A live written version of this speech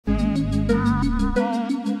The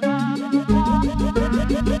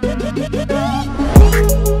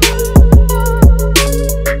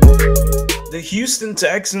Houston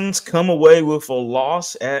Texans come away with a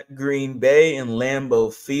loss at Green Bay in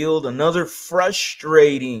Lambeau Field. Another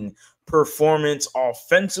frustrating performance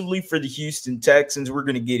offensively for the Houston Texans. We're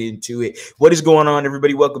going to get into it. What is going on,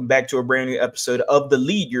 everybody? Welcome back to a brand new episode of The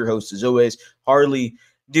Lead. Your host, as always, Harley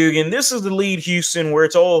Dugan. This is The Lead Houston, where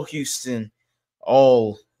it's all Houston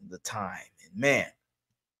all the time. And man,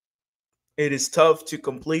 it is tough to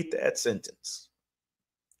complete that sentence.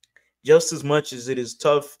 Just as much as it is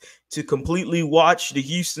tough to completely watch the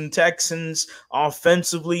Houston Texans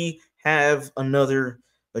offensively have another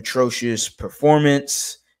atrocious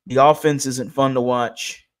performance. The offense isn't fun to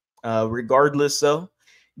watch. Regardless, though,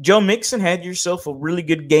 Joe Mixon had yourself a really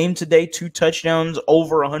good game today. 2 touchdowns,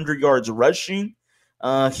 over 100 yards rushing.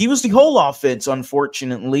 He was the whole offense,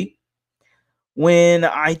 unfortunately. When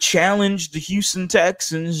I challenged the Houston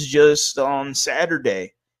Texans just on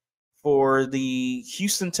Saturday, for the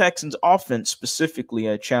Houston Texans offense specifically,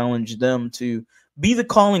 I challenged them to be the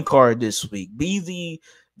calling card this week, be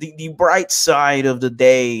the bright side of the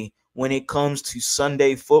day when it comes to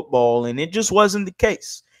Sunday football, and it just wasn't the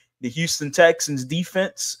case. The Houston Texans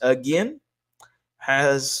defense, again,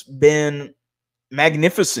 has been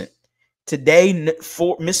magnificent. Today,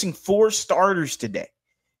 missing 4 starters today,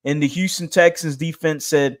 and the Houston Texans defense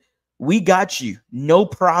said, "We got you. No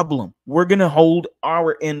problem. We're going to hold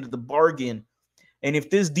our end of the bargain." And if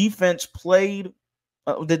this defense played,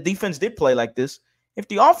 the defense did play like this. If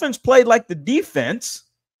the offense played like the defense,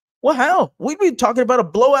 well, hell, we'd be talking about a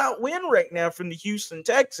blowout win right now from the Houston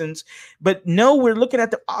Texans. But no, we're looking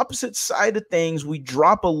at the opposite side of things. We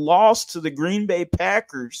drop a loss to the Green Bay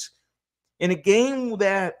Packers in a game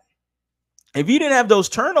that, if you didn't have those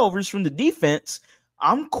turnovers from the defense,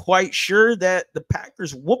 I'm quite sure that the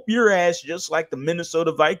Packers whoop your ass just like the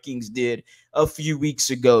Minnesota Vikings did a few weeks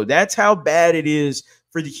ago. That's how bad it is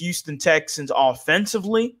for the Houston Texans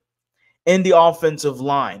offensively and the offensive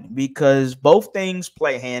line, because both things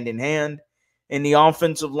play hand in hand, and the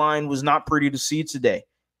offensive line was not pretty to see today.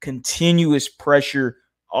 Continuous pressure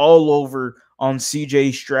all over on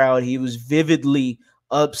C.J. Stroud. He was vividly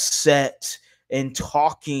upset and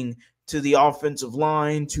talking to the offensive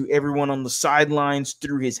line, to everyone on the sidelines,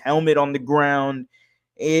 threw his helmet on the ground.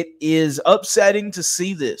 It is upsetting to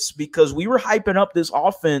see this, because we were hyping up this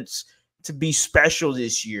offense to be special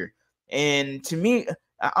this year. And to me,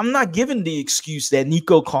 I'm not giving the excuse that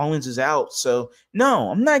Nico Collins is out. So,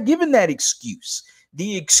 no, I'm not giving that excuse.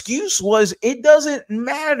 The excuse was it doesn't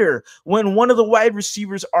matter when one of the wide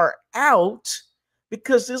receivers are out,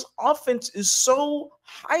 because this offense is so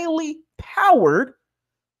highly powered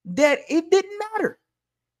that it didn't matter.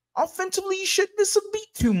 Offensively, you shouldn't miss a beat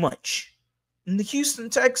too much. And the Houston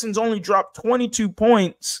Texans only dropped 22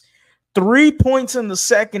 points, 3 points in the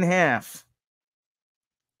second half.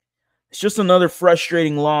 It's just another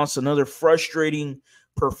frustrating loss, another frustrating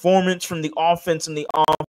performance from the offense and the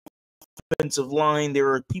offensive line.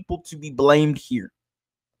 There are people to be blamed here.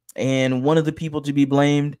 And one of the people to be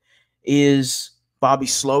blamed is Bobby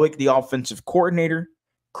Slowick, the offensive coordinator,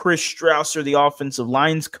 Chris Strausser, the offensive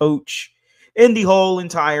lines coach, and the whole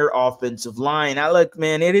entire offensive line. Look,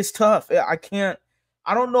 man, it is tough. I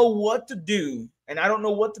don't know what to do, and I don't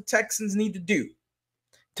know what the Texans need to do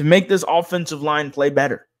to make this offensive line play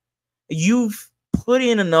better. You've put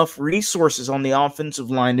in enough resources on the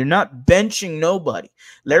offensive line. They're not benching nobody.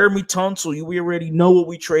 Laramie Tunsil, we already know what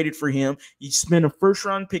we traded for him. You spent a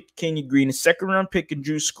first-round pick, Kenyon Green, a second-round pick in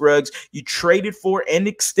Drew Scruggs. You traded for and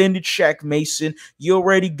extended Shaq Mason. You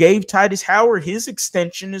already gave Titus Howard his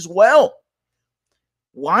extension as well.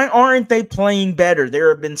 Why aren't they playing better? There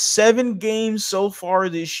have been 7 games so far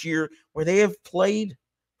this year where they have played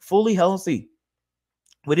fully healthy.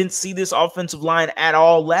 We didn't see this offensive line at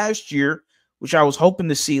all last year, which I was hoping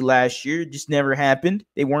to see last year. It just never happened.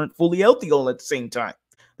 They weren't fully healthy all at the same time.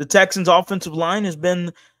 The Texans' offensive line has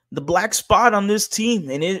been the black spot on this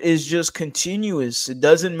team, and it is just continuous. It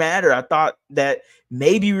doesn't matter. I thought that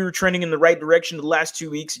maybe we were trending in the right direction the last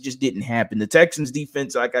 2 weeks. It just didn't happen. The Texans'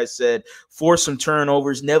 defense, like I said, forced some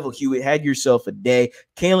turnovers. Neville Hewitt had yourself a day.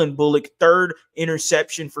 Kalen Bullock, 3rd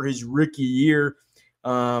interception for his rookie year.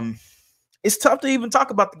 It's tough to even talk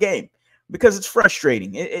about the game, because it's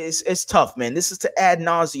frustrating. It's tough, man. This is to ad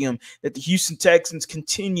nauseum that the Houston Texans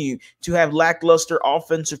continue to have lackluster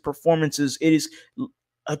offensive performances. It is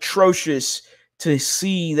atrocious to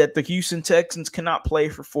see that the Houston Texans cannot play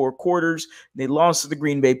for 4 quarters. They lost to the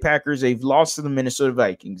Green Bay Packers. They've lost to the Minnesota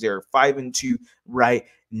Vikings. They're 5-2 right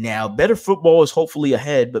now. Better football is hopefully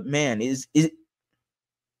ahead, but man, it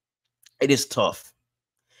is tough.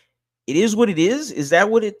 It is what it is. Is that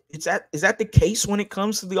what is that the case when it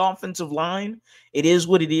comes to the offensive line? It is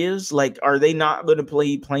what it is. Like, are they not going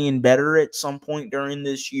to playing better at some point during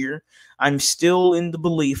this year? I'm still in the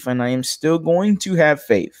belief, and I am still going to have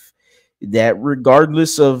faith that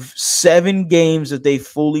regardless of 7 games that they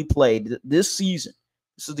fully played this season,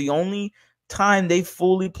 this is the only time they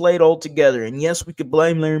fully played all together. And yes, we could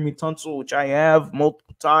blame Laramie Tunsil, which I have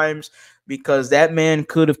multiple times, because that man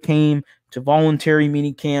could have came to voluntary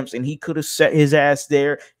mini camps and he could have set his ass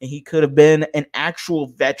there and he could have been an actual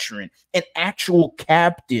veteran, an actual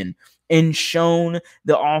captain, and shown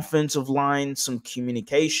the offensive line some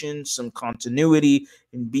communication, some continuity,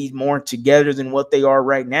 and be more together than what they are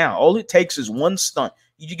right now. All it takes is one stunt.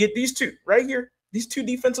 You get these two right here, these 2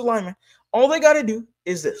 defensive linemen. All they got to do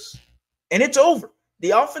is this, and it's over.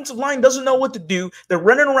 The offensive line doesn't know what to do. They're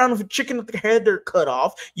running around with a chicken with their head they're cut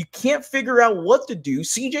off. You can't figure out what to do.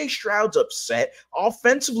 CJ Stroud's upset.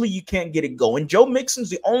 Offensively, you can't get it going. Joe Mixon's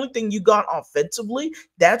the only thing you got offensively.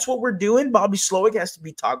 That's what we're doing. Bobby Slowick has to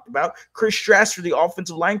be talked about. Chris Strasser, the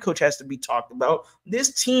offensive line coach, has to be talked about.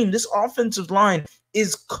 This team, this offensive line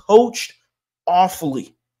is coached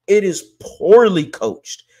awfully. It is poorly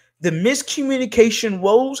coached. The miscommunication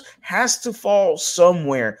woes has to fall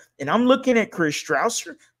somewhere. And I'm looking at Chris Strausser,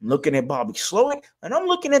 I'm looking at Bobby Slowick, and I'm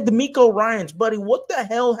looking at DeMeco Ryans. Buddy, what the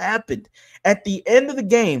hell happened at the end of the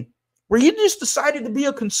game where you just decided to be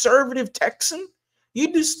a conservative Texan?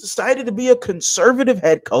 You just decided to be a conservative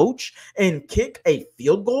head coach and kick a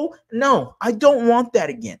field goal? No, I don't want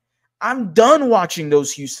that again. I'm done watching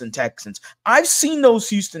those Houston Texans. I've seen those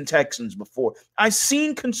Houston Texans before. I've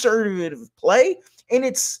seen conservative play, and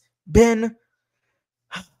it's been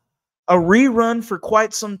a rerun for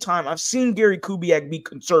quite some time. I've seen Gary Kubiak be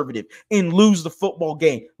conservative and lose the football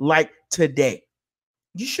game like today.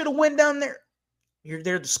 You should have went down there. You're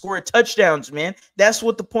there to score touchdowns, man. That's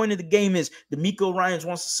what the point of the game is. DeMeco Ryans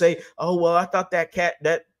wants to say, oh, well, I thought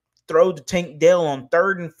that throw to Tank Dell on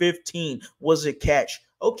 3rd and 15 was a catch.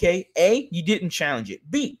 Okay, A, you didn't challenge it.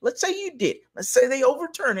 B, let's say you did. Let's say they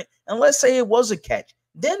overturn it, and let's say it was a catch.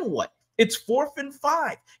 Then what? It's 4th and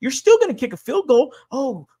 5. You're still going to kick a field goal.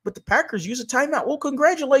 Oh, but the Packers use a timeout. Well,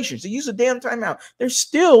 congratulations. They use a damn timeout. They're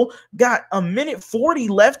still got 1:40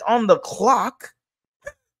 left on the clock,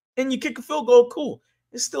 and you kick a field goal. Cool.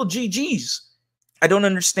 It's still GG's. I don't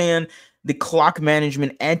understand the clock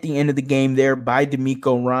management at the end of the game there by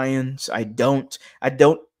DeMeco Ryans. I don't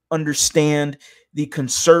understand the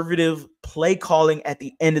conservative play calling at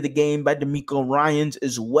the end of the game by DeMeco Ryans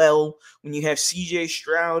as well. When you have CJ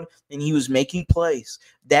Stroud and he was making plays,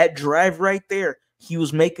 that drive right there, he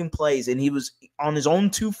was making plays and he was on his own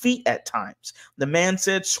 2 feet at times. The man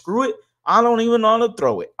said, screw it. I don't even want to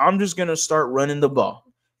throw it. I'm just going to start running the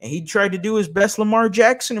ball. And he tried to do his best Lamar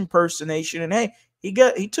Jackson impersonation. And hey,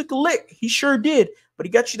 he took a lick. He sure did. But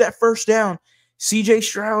he got you that first down. CJ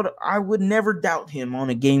Stroud, I would never doubt him on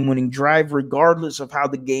a game-winning drive, regardless of how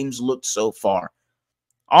the game's looked so far.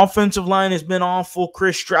 Offensive line has been awful.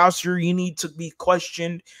 Chris Strausser, you need to be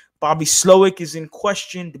questioned. Bobby Slowick is in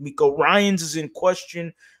question. DeMeco Ryans is in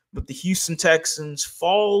question. But the Houston Texans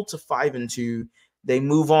fall to 5-2. They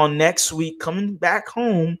move on next week, coming back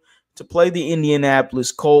home to play the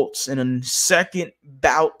Indianapolis Colts in a second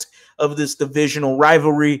bout of this divisional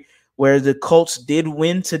rivalry, where the Colts did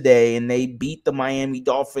win today and they beat the Miami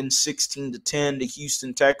Dolphins 16-10. The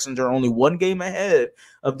Houston Texans are only 1 game ahead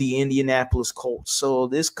of the Indianapolis Colts. So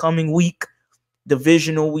this coming week,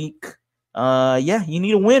 divisional week, you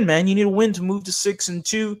need a win, man. You need a win to move to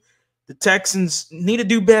 6-2. The Texans need to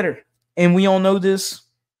do better, and we all know this.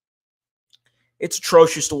 It's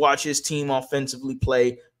atrocious to watch his team offensively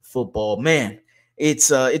play football. Man, it's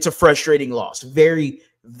a frustrating loss. Very,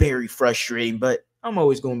 very frustrating, but I'm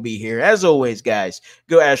always going to be here. As always, guys,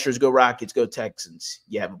 go Astros, go Rockets, go Texans.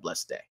 You have a blessed day.